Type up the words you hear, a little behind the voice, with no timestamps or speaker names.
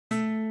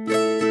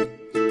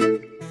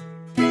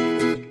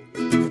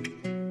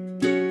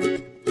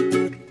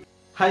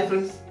Hi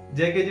friends,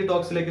 JKG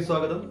ടോക്സിലേക്ക്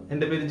സ്വാഗതം.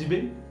 എൻ്റെ പേര്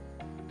ജിബിൻ.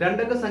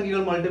 രണ്ടക്ക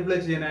സംഖ്യകൾ മൾട്ടിപ്ലൈ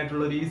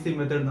ചെയ്യാനായിട്ടുള്ള ഒരു ഈസി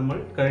മെത്തേഡ് നമ്മൾ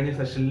കഴിഞ്ഞ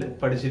സെഷനിൽ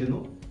പഠിച്ചിരുന്നു.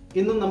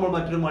 ഇന്നും നമ്മൾ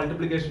മറ്റൊരു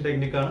മൾട്ടിപ്ലിക്കേഷൻ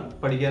ടെക്നിക്കാണ്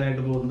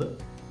പഠിക്കാനായിട്ട് പോകുന്നത്.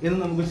 ഇന്ന്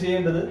നമുക്ക്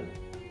ചെയ്യേണ്ടത്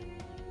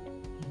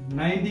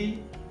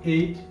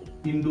 98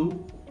 into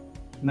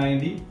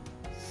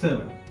 97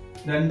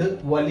 രണ്ട്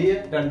വലിയ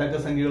രണ്ടക്ക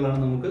സംഖ്യകളാണ്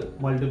നമുക്ക്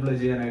മൾട്ടിപ്ലൈ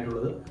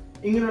ചെയ്യാനായിട്ടുള്ളത്.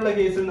 ഇങ്ങനെയുള്ള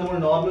കേസിൽ നമ്മൾ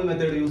നോർമൽ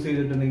മെത്തേഡ് യൂസ്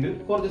ചെയ്തിട്ടുണ്ടെങ്കിൽ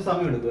കുറച്ച്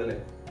സമയം എടുക്കും അല്ലേ?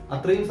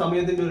 അത്രയും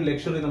സമയത്തിന്റെ ഒരു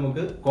ലക്ഷറി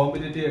നമുക്ക്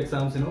കോമ്പറ്റേറ്റീവ്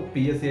എക്സാംസിനോ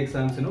PSC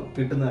എക്സാംസിനോ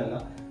കിട്ടുന്നതല്ല.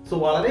 സോ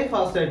വളരെ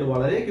ഫാസ്റ്റ് ആയിട്ട്,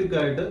 വളരെ ക്വിക്ക്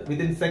ആയിട്ട്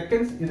വിത്തിൻ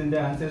സെക്കൻഡ്സ് ഇതിന്റെ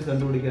ആൻസേഴ്സ്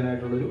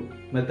കണ്ടുപിടിക്കാനായിട്ടുള്ള ഒരു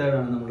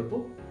മെത്തേഡാണ്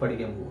നമ്മളിപ്പോൾ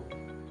പഠിക്കാൻ പോകുന്നത്.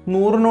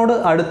 100-നോട്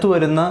അടുത്ത്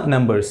വരുന്ന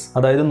നമ്പേഴ്സ്,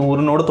 അതായത്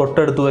 100-നോട്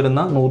തൊട്ടടുത്ത്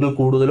വരുന്ന 100-ൽ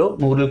കൂടുതലോ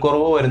 100-ൽ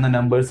കുറവോ വരുന്ന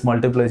നമ്പേഴ്സ്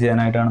മൾട്ടിപ്ലൈ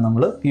ചെയ്യാനായിട്ടാണ്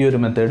നമ്മൾ ഈ ഒരു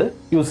മെത്തേഡ്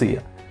യൂസ്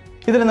ചെയ്യുക.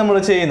 ഇതിൽ നമ്മൾ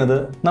ചെയ്യുന്നത്,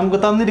 നമുക്ക്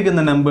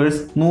തന്നിരിക്കുന്ന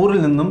നമ്പേഴ്സ് 100-ൽ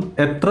നിന്നും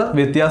എത്ര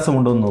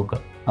വ്യത്യാസമുണ്ടോ എന്ന് നോക്കുക.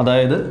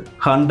 അതായത്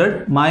 100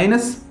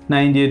 മൈനസ്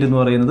 98 എന്ന്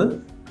പറയുന്നത്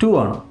 2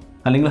 ആണ്,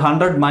 അല്ലെങ്കിൽ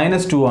 100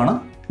 മൈനസ് 2 ആണ്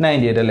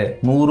 98 അല്ലേ?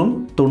 100-ഉം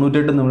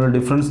 98-ഉം തമ്മിലുള്ള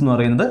ഡിഫറൻസ് എന്ന്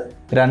പറയുന്നത്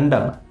 2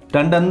 ആണ്.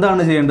 2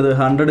 എന്താണ് ചെയ്യേണ്ടത്?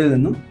 100-ൽ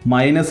നിന്നും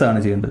മൈനസ് ആണ്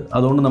ചെയ്യേണ്ടത്.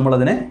 അതുകൊണ്ട്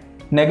നമ്മളതിനെ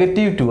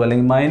 -2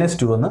 അല്ലെങ്കിൽ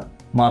 -2 എന്ന്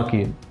മാർക്ക്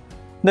ചെയ്യും.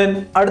 ദെൻ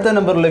അടുത്ത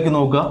നമ്പറിലേക്ക്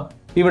നോക്കുക.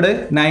 ഇവിടെ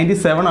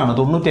 97 ആണ്,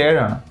 97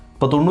 ആണ്.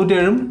 അപ്പോൾ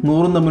 97-ഉം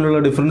 100-ഉം തമ്മിലുള്ള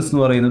ഡിഫറൻസ്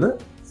എന്ന് പറയുന്നത്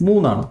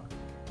 3 ആണ്.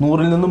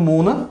 100-ൽ നിന്നും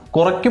 3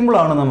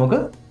 കുറയ്ക്കുമ്പോഴാണ് നമുക്ക്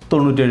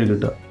 97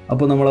 കിട്ടുക.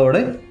 അപ്പോൾ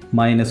നമ്മളവിടെ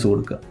മൈനസ്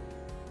കൊടുക്കുക.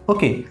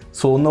 ഓക്കെ,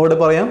 സോ ഒന്നുകൂടെ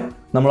പറയാം.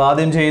 നമ്മൾ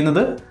ആദ്യം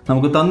ചെയ്യുന്നത്,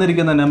 നമുക്ക്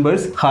തന്നിരിക്കുന്ന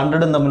നമ്പേഴ്സ്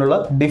 100-ഉം തമ്മിലുള്ള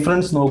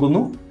ഡിഫറൻസ്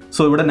നോക്കുന്നു.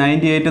 സോ ഇവിടെ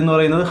 98 എന്ന്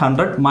പറയുന്നത്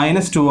 100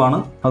 മൈനസ് 2 ആണ്,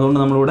 അതുകൊണ്ട്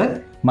നമ്മളിവിടെ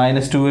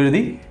 -2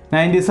 എഴുതി.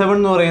 97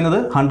 എന്ന് പറയുന്നത്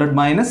 100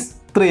 മൈനസ്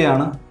 3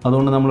 ആണ്,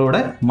 അതുകൊണ്ട്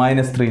നമ്മളിവിടെ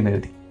 -3 എന്ന്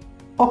എഴുതി.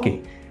 ഓക്കെ,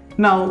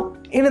 നൗ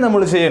ഇനി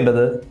നമ്മൾ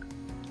ചെയ്യേണ്ടത്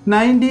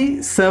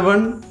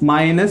 97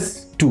 മൈനസ്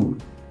 2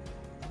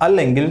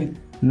 അല്ലെങ്കിൽ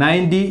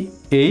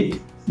 98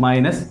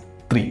 മൈനസ്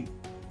 3.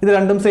 ഇത്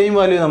രണ്ടും സെയിം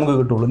വാല്യൂ നമുക്ക്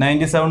കിട്ടുള്ളൂ.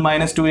 97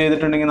 മൈനസ് 2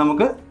 ചെയ്തിട്ടുണ്ടെങ്കിൽ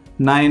നമുക്ക്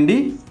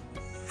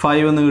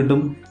 95 എന്ന്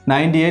കിട്ടും.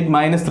 98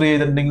 മൈനസ് 3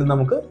 ചെയ്തിട്ടുണ്ടെങ്കിൽ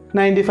നമുക്ക്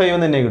 95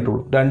 എന്ന് തന്നെ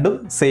കിട്ടുള്ളൂ. രണ്ടും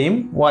സെയിം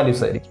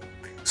വാല്യൂസ് ആയിരിക്കും.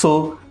 സോ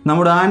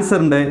നമ്മുടെ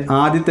ആൻസറിൻ്റെ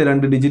ആദ്യത്തെ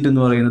 2 ഡിജിറ്റ്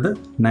എന്ന് പറയുന്നത്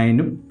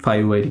 9-ഉം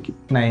 5 ആയിരിക്കും.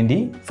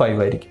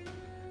 95 ആയിരിക്കും.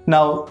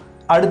 നൗ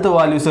അടുത്ത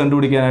വാല്യൂസ്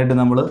കണ്ടുപിടിക്കാനായിട്ട്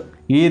നമ്മൾ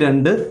ഈ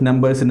രണ്ട്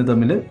നമ്പേഴ്സിനെ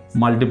തമ്മിൽ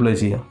മൾട്ടിപ്ലൈ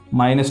ചെയ്യുക.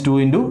 -2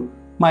 ഇൻറ്റു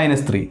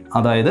 -3,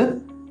 അതായത്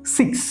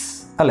 6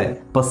 അല്ലേ?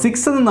 അപ്പോൾ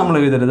 6 എന്ന് നമ്മൾ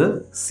എഴുതരുത്,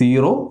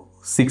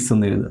 06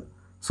 എന്ന് എഴുതുക.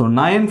 So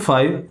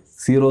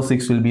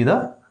 9506 will be the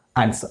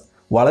answer.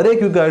 വളരെ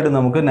ക്വിക്കായിട്ട്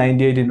നമുക്ക്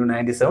 98 ഇൻറ്റു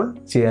 97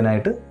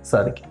 ചെയ്യാനായിട്ട്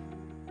സാധിക്കും.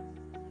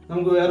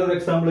 നമുക്ക് വേറൊരു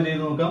എക്സാമ്പിൾ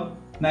ചെയ്ത് നോക്കാം.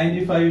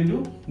 95 ഇൻറ്റു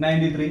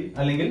 93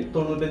 അല്ലെങ്കിൽ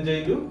 95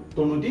 ഇൻറ്റു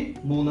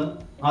 93.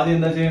 ആദ്യം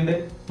എന്താ ചെയ്യേണ്ടത്?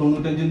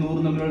 95 100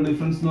 തമ്മിലുള്ള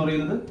ഡിഫറൻസ് എന്ന്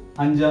പറയുന്നത്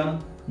 5 ആണ്.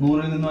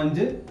 100-ൽ നിന്നും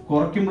 5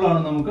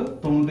 കുറയ്ക്കുമ്പോഴാണ് നമുക്ക്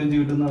 95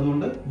 കിട്ടുന്നത്,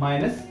 അതുകൊണ്ട്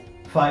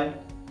 -5.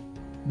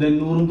 ദെൻ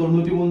 100-ഉം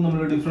 93-ഉം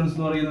തമ്മിലുള്ള ഡിഫറൻസ്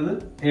എന്ന് പറയുന്നത്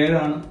 7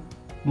 ആണ്.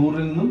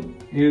 100-ൽ നിന്നും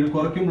 7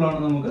 കുറയ്ക്കുമ്പോഴാണ്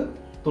നമുക്ക്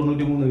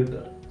 93 കിട്ടുക.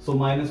 സോ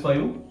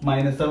 -5-ഉം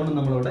 -7-ഉം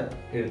നമ്മളിവിടെ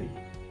എഴുതി.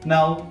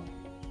 നൗ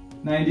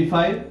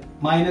 95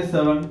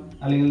 -7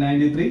 അല്ലെങ്കിൽ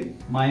 93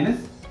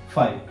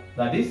 -5,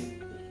 ദാറ്റ് ഈസ്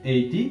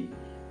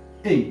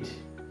 88.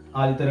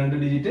 ആദ്യത്തെ 2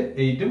 ഡിജിറ്റ്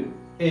 8-ഉം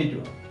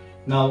 8-ഉം ആണ്.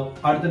 നൗ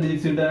അടുത്ത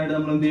ഡിജിറ്റ്സ് കിട്ടാനായിട്ട്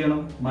നമ്മൾ എന്ത്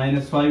ചെയ്യണം?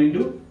 -5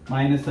 into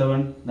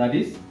 -7, that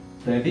is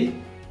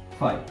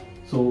 35.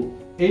 So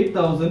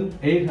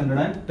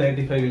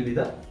 8835 will be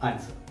the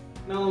answer.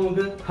 Now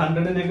നമുക്ക്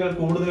 100-നേക്കാൾ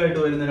കൂടുതലായിട്ട്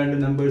വരുന്ന രണ്ട്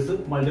നമ്പേഴ്സ്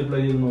മൾട്ടിപ്ലൈ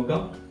ചെയ്ത്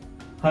നോക്കാം.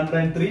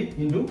 103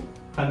 ഇൻറ്റു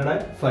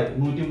 105,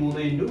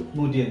 103 ഇൻറ്റു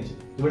 105.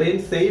 ഇവിടെയും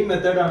സെയിം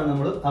മെത്തേഡാണ്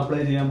നമ്മൾ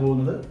അപ്ലൈ ചെയ്യാൻ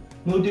പോകുന്നത്.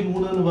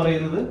 103 എന്ന്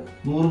പറയുന്നത്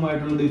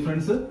 100-ഉമായിട്ടുള്ള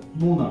ഡിഫറൻസ്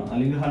 3 ആണ്,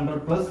 അല്ലെങ്കിൽ 100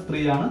 പ്ലസ്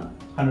 3 ആണ്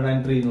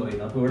 103 എന്ന്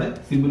പറയുന്നത്. അപ്പോൾ ഇവിടെ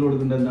സിമ്പിൾ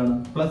കൊടുക്കേണ്ടത് എന്താണ്?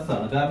 പ്ലസ്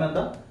ആണ്. കാരണം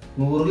എന്താ?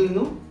 100-ൽ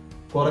നിന്നും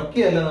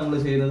കുറയ്ക്കുകയല്ല നമ്മൾ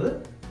ചെയ്യുന്നത്,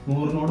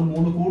 100-നോട്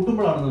 3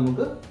 കൂട്ടുമ്പോഴാണ്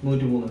നമുക്ക്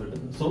 103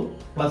 കിട്ടുന്നത്. സോ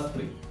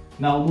 +3.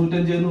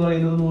 105 എന്ന്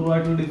പറയുന്നത്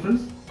 100-ആയിട്ടുള്ള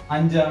ഡിഫറൻസ്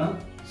 5 ആണ്.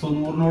 സോ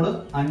 100-നോട്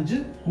 5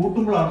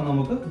 കൂട്ടുമ്പോഴാണ്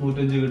നമുക്ക്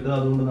 105 കിട്ടുക,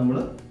 അതുകൊണ്ട് നമ്മൾ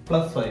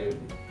 +5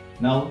 എഴുതി.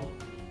 നൗ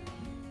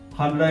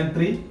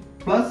 103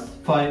 പ്ലസ്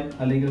 5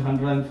 അല്ലെങ്കിൽ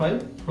 105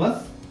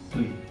 പ്ലസ്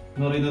 3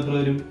 എന്ന് പറയുന്നത് എത്ര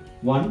വരും?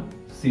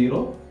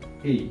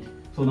 108.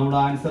 സോ നമ്മുടെ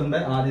ആൻസറിന്റെ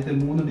ആദ്യത്തെ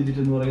 3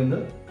 ഡിജിറ്റ് എന്ന് പറയുന്നത്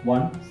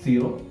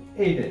 108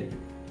 ആയിരിക്കും.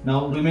 നൗ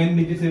റിമൈനിങ്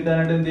ഡിജിറ്റ്സ്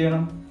കിട്ടാനായിട്ട് എന്ത്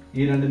ചെയ്യണം?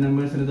 ഈ രണ്ട്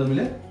നമ്പേഴ്സിനെ തമ്മിൽ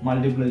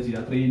മൾട്ടിപ്ലൈ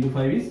ചെയ്യുക. 3 ഇൻറ്റു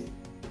 5 ഈസ്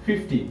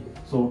 15.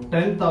 സോ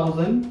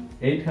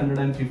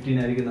 10,815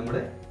 ആയിരിക്കും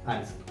നമ്മുടെ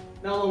ആൻസർ.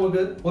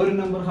 നമുക്ക് ഒരു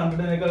നമ്പർ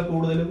 100-നേക്കാൾ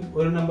കൂടുതലും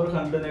ഒരു നമ്പർ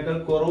 100-നേക്കാൾ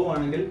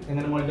കുറവുമാണെങ്കിൽ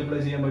എങ്ങനെ മൾട്ടിപ്ലൈ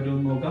ചെയ്യാൻ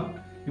പറ്റുമെന്ന് നോക്കാം.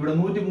 ഇവിടെ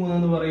 103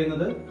 എന്ന്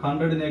പറയുന്നത്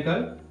 100-നേക്കാൾ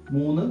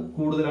 3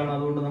 കൂടുതലാണ്,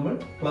 അതുകൊണ്ട് നമ്മൾ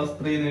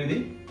 +3 എന്ന് എഴുതി.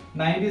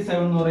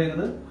 97 എന്ന്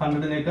പറയുന്നത്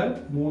 100-നേക്കാൾ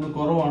 3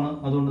 കുറവാണ്,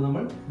 അതുകൊണ്ട്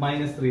നമ്മൾ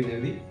 -3 എന്ന്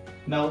എഴുതി.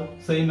 നൗ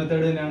സെയിം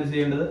മെത്തേഡ് തന്നെയാണ്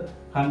ചെയ്യേണ്ടത്.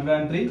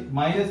 103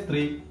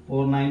 -3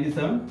 or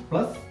 97 +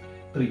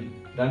 3,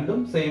 രണ്ടും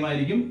സെയിം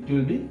ആയിരിക്കും. ഇറ്റ്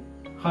വിൽ ബി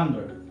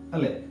 100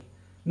 അല്ലേ?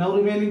 നൗ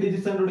റിമൈനിങ്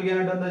ഡിജിറ്റ്സ്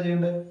കണ്ടുപിടിക്കാനായിട്ട് എന്താ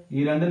ചെയ്യേണ്ടത്? ഈ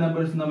രണ്ട്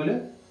നമ്പേഴ്സ് തമ്മിൽ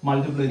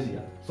മൾട്ടിപ്ലൈ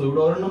ചെയ്യാം. സോ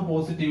ഇവിടെ ഒരെണ്ണം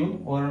പോസിറ്റീവും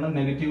ഒരെണ്ണം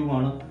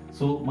നെഗറ്റീവുമാണ്.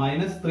 സോ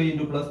 -3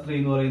 ഇൻറ്റു +3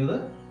 എന്ന് പറയുന്നത്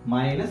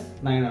മൈനസ്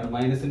 9 ആണ്.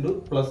 മൈനസ് ഇൻറ്റു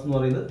പ്ലസ് എന്ന്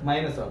പറയുന്നത്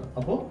മൈനസ് ആണ്.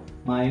 അപ്പോൾ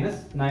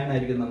മൈനസ് 9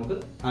 ആയിരിക്കും നമുക്ക്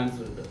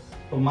ആൻസർ കിട്ടുക.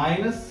 അപ്പോൾ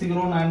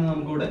 -09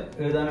 നമുക്ക് ഇവിടെ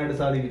എഴുതാനായിട്ട്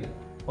സാധിക്കില്ല.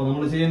 അപ്പോൾ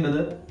നമ്മൾ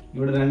ചെയ്യേണ്ടത്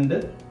ഇവിടെ 2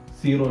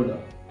 0 ഇടുക.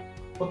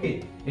 ഓക്കെ,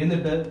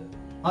 എന്നിട്ട്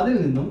അതിൽ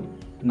നിന്നും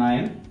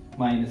 9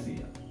 മൈനസ്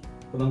ചെയ്യുക.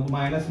 അപ്പോൾ നമുക്ക്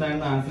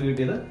 -9 ആൻസർ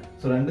കിട്ടിയത്.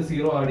 സോ 2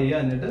 0 ആഡ്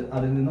ചെയ്യുക, എന്നിട്ട്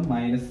അതിൽ നിന്നും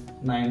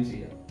 -9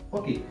 ചെയ്യുക.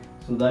 Okay,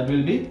 so that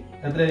will be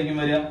എത്രയായിരിക്കും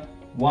വരിക?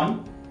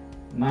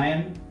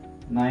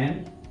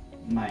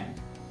 1999.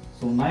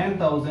 സോ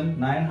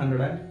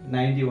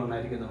 9991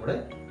 ആയിരിക്കും നമ്മുടെ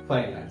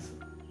ഫൈനൽ ആൻസർ.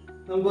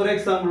 നമുക്ക് ഒരു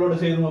എക്സാമ്പിളോട്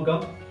ചെയ്ത് നോക്കാം.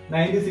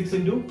 96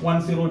 ×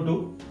 102,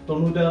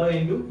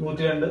 96 ×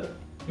 102.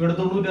 ഇവിടെ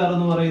 96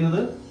 എന്ന്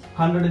പറയുന്നത്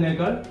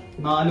 100-നേക്കാൾ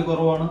 4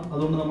 കുറവാണ്,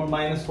 അതുകൊണ്ട് നമ്മൾ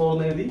 -4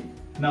 എന്ന് എഴുതി.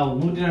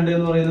 102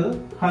 എന്ന് പറയുന്നത്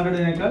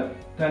 100-നേക്കാൾ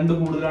 2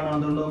 കൂടുതലാണ്,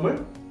 അതുകൊണ്ട് നമ്മൾ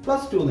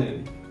 +2 എന്ന്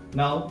എഴുതി.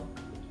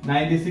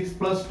 96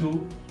 + 2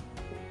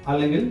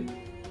 അല്ലെങ്കിൽ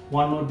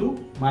 102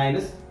 -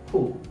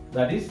 4,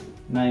 that is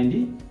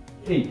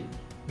 98.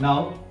 Now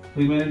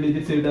remaining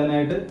digits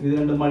എഴുതാനായിട്ട് ഇത്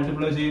രണ്ടും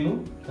മൾട്ടിപ്ലൈ ചെയ്യുന്നു.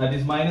 that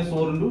is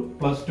 -4 ×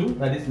 +2,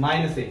 that is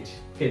 -8.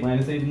 okay,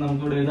 -8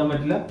 നമുക്ക് ഇവിടെ എഴുതാൻ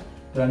പറ്റില്ല.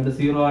 2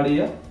 0 ആഡ്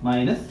ചെയ്യുക,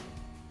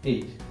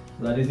 -8.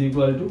 that is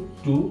equal to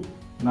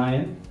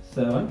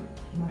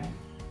 2979.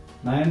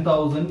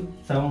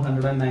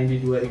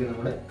 9792 ആയിരിക്കും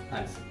നമ്മുടെ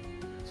ആൻസർ.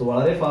 സോ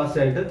വളരെ ഫാസ്റ്റ്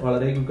ആയിട്ട്,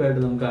 വളരെ ക്വിക്ക്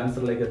ആയിട്ട് നമുക്ക്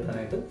ആൻസറിലേക്ക്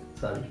എത്താനായിട്ട്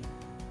സാധിക്കും.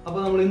 അപ്പോൾ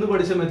നമ്മൾ ഇന്ന്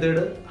പഠിച്ച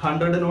മെത്തേഡ്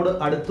 100-നോട്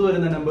അടുത്ത്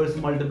വരുന്ന നമ്പേഴ്സ്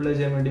മൾട്ടിപ്ലൈ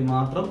ചെയ്യാൻ വേണ്ടി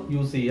മാത്രം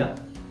യൂസ്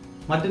ചെയ്യുക.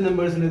 മറ്റ്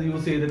നമ്പേഴ്സിന് ഇത്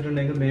യൂസ്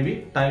ചെയ്തിട്ടുണ്ടെങ്കിൽ മേ ബി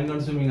ടൈം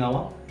കൺസ്യൂമിംഗ്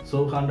ആവാം. സോ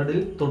 100-ൽ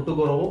തൊട്ട്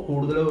കുറവോ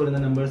കൂടുതലോ വരുന്ന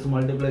നമ്പേഴ്സ്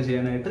മൾട്ടിപ്ലൈ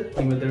ചെയ്യാനായിട്ട്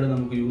ഈ മെത്തേഡ്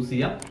നമുക്ക് യൂസ്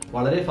ചെയ്യാം.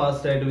 വളരെ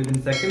ഫാസ്റ്റ് ആയിട്ട് വിത്തിൻ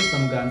സെക്കൻഡ്സ്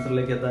നമുക്ക്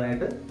ആൻസറിലേക്ക്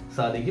എത്താനായിട്ട്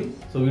സാധിക്കും.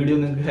 സോ വീഡിയോ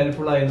നിങ്ങൾക്ക്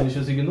ഹെൽപ്ഫുൾ ആയെന്ന്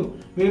വിശ്വസിക്കുന്നു.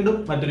 വീണ്ടും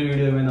മറ്റൊരു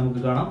വീഡിയോയുമായി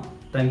നമുക്ക് കാണാം.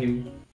 Thank you.